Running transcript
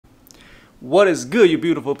What is good, you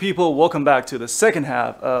beautiful people? Welcome back to the second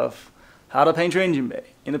half of how to paint your engine bay.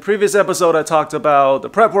 In the previous episode, I talked about the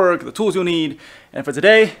prep work, the tools you need, and for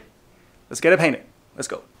today, let's get it painted. Let's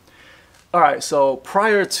go. Alright, so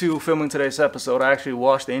prior to filming today's episode, I actually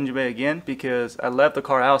washed the engine bay again because I left the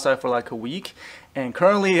car outside for like a week, and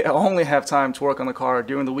currently I only have time to work on the car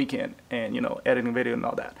during the weekend and, you know, editing video and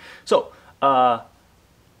all that. So,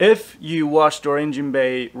 if you washed your engine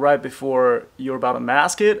bay right before you're about to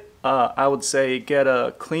mask it, I would say get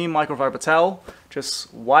a clean microfiber towel,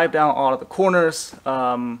 just wipe down all of the corners.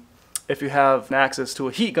 If you have access to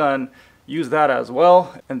a heat gun, use that as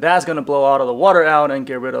well, and that's going to blow all of the water out and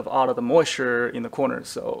get rid of all of the moisture in the corners,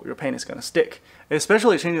 so your paint is going to stick,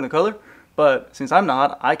 especially changing the color. But since I'm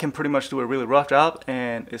not, I can pretty much do a really rough job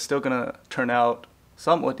and it's still going to turn out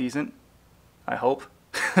somewhat decent, I hope.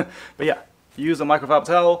 But yeah, use a microfiber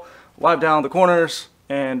towel, wipe down the corners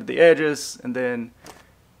and the edges, and then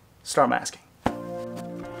start masking.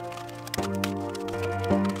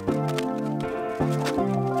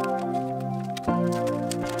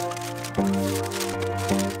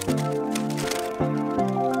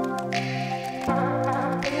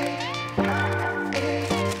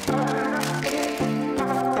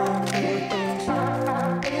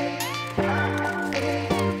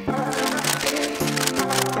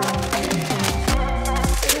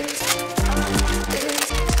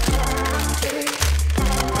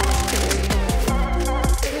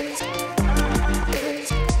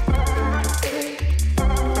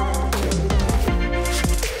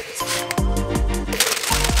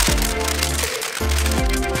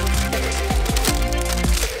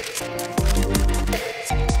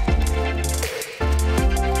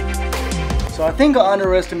 So I think I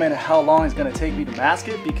underestimated how long it's going to take me to mask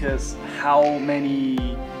it because how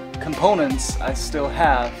many components I still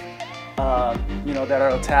have, you know, that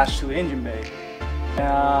are attached to the engine bay.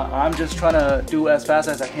 I'm just trying to do as fast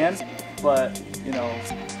as I can, but you know,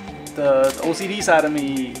 the OCD side of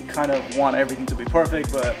me kind of want everything to be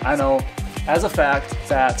perfect, but I know as a fact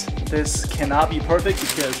that this cannot be perfect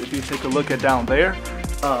because if you take a look at down there,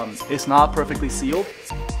 it's not perfectly sealed,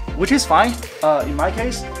 which is fine in my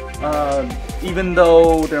case. Even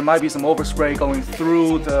though there might be some overspray going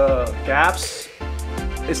through the gaps,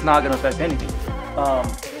 it's not going to affect anything.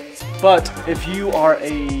 But if you are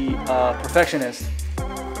a perfectionist,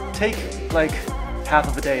 take like half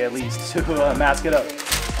of a day at least to mask it up.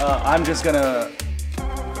 I'm just going to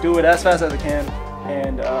do it as fast as I can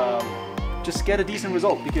and just get a decent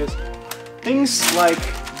result, because things like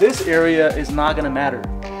this area is not going to matter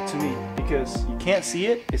to me because you can't see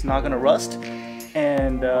it, it's not going to rust,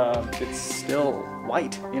 and it's still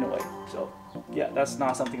white in a way. So yeah, that's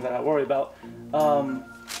not something that I worry about.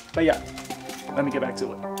 But yeah, let me get back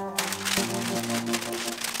to it.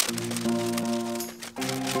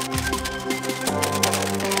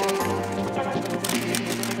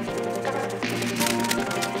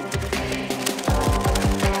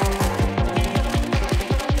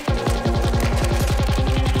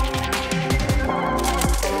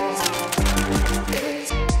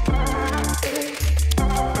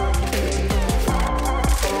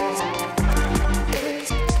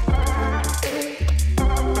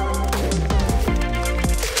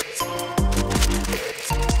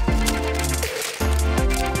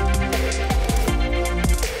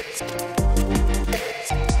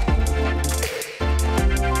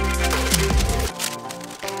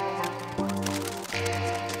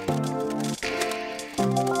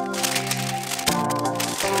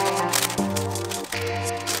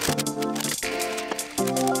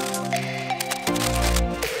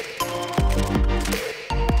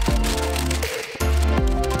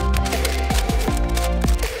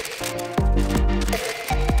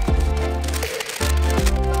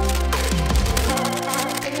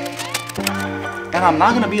 And I'm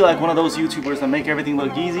not gonna be like one of those YouTubers that make everything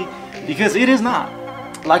look easy, because it is not.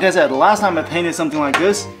 Like I said, the last time I painted something like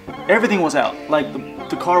this, everything was out. Like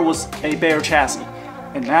the car was a bare chassis.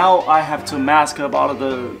 And now I have to mask up all of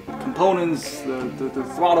the components, the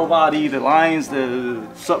throttle body, the lines, the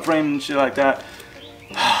subframe and shit like that.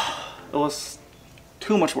 It was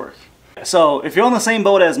too much work. So if you're on the same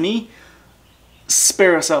boat as me,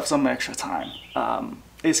 spare yourself some extra time.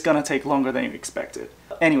 It's gonna take longer than you expected.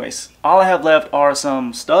 Anyways, all I have left are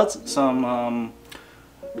some studs, some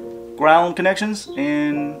ground connections,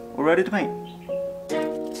 and we're ready to paint.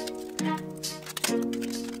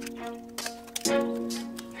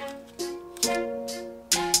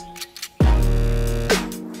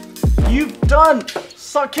 You've done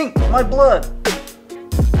sucking my blood.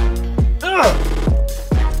 Ugh.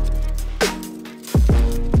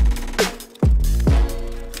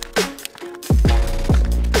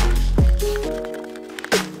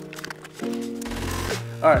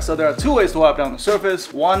 Alright, so there are two ways to wipe down the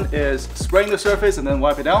surface. One is spraying the surface and then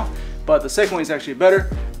wipe it down, but the second one is actually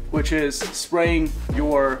better, which is spraying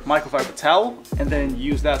your microfiber towel and then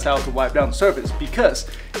use that towel to wipe down the surface. Because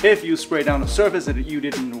if you spray down the surface and you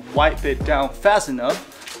didn't wipe it down fast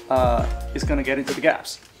enough, it's gonna get into the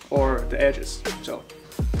gaps or the edges. So,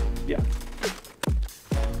 yeah.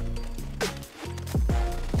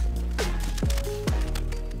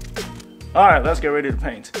 Alright, let's get ready to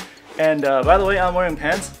paint. And by the way, I'm wearing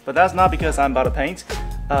pants, but that's not because I'm about to paint.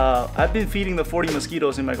 I've been feeding the 40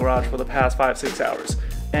 mosquitoes in my garage for the past 5-6 hours,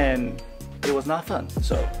 and it was not fun.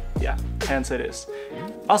 So yeah, pants it is.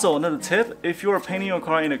 Also, another tip, if you're painting your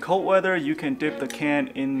car in a cold weather, you can dip the can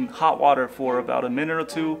in hot water for about a minute or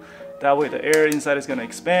two. That way the air inside is gonna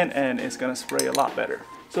expand and it's gonna spray a lot better.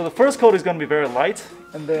 So the first coat is gonna be very light,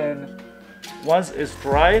 and then once it's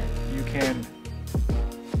dried, you can...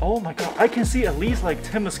 Oh my god, I can see at least like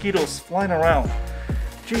 10 mosquitoes flying around.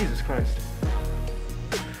 Jesus Christ.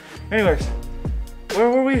 Anyways, where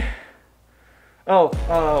were we? Oh,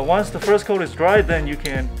 once the first coat is dried, then you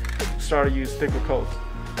can start to use thicker coat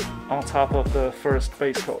on top of the first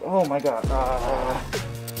base coat. Oh my god.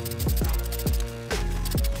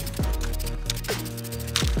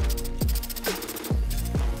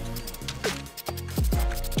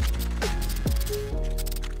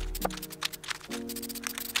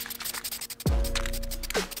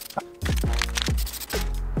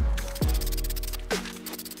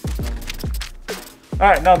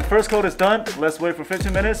 Alright, now the first coat is done. Let's wait for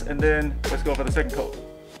 15 minutes and then let's go for the second coat.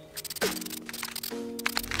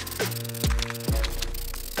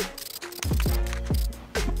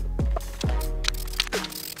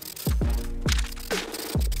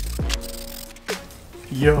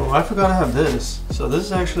 Yo, I forgot to have this. So this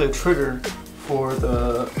is actually a trigger for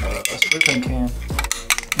the spray paint can.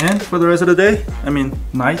 And for the rest of the day,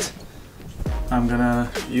 night, I'm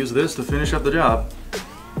gonna use this to finish up the job.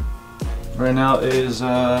 Right now is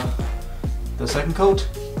the second coat.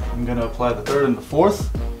 I'm gonna apply the third and the fourth,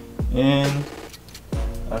 and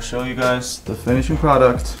I'll show you guys the finishing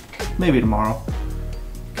product maybe tomorrow,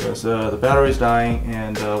 because the battery's dying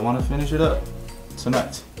and I want to finish it up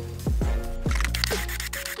tonight.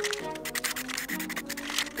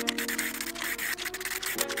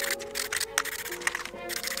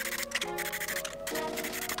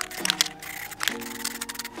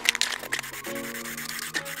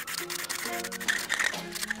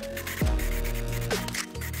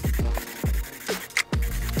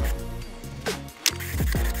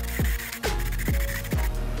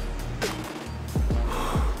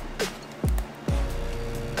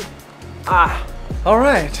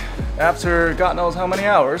 Alright, after God knows how many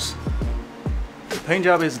hours, the paint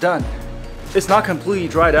job is done. It's not completely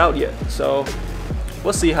dried out yet, so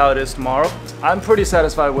we'll see how it is tomorrow. I'm pretty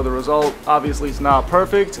satisfied with the result. Obviously it's not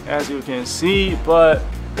perfect, as you can see, but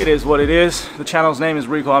it is what it is. The channel's name is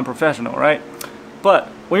Rico Unprofessional, right? But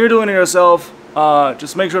when you're doing it yourself,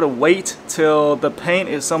 just make sure to wait till the paint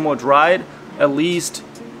is somewhat dried, at least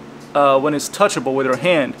when it's touchable with your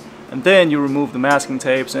hand. And then you remove the masking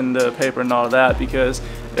tapes and the paper and all of that, because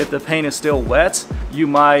if the paint is still wet, you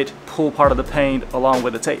might pull part of the paint along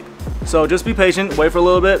with the tape. So just be patient, wait for a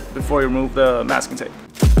little bit before you remove the masking tape.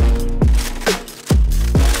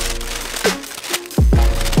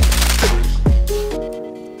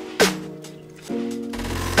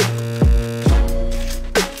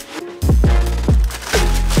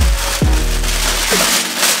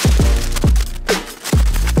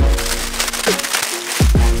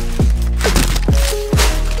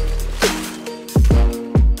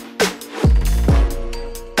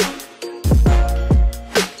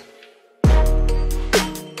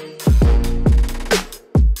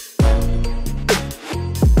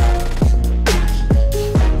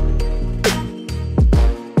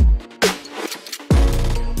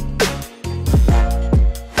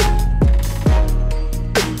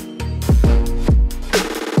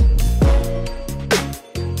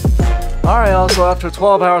 Alright, so after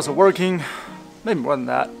 12 hours of working, maybe more than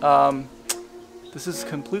that, this is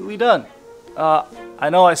completely done. I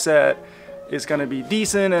know I said it's gonna be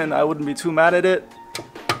decent and I wouldn't be too mad at it.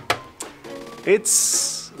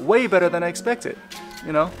 It's way better than I expected,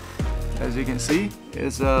 you know. As you can see,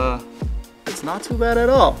 it's not too bad at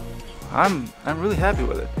all. I'm really happy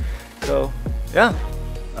with it. So yeah,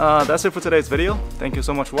 that's it for today's video. Thank you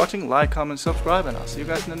so much for watching. Like, comment, subscribe, and I'll see you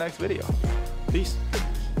guys in the next video. Peace.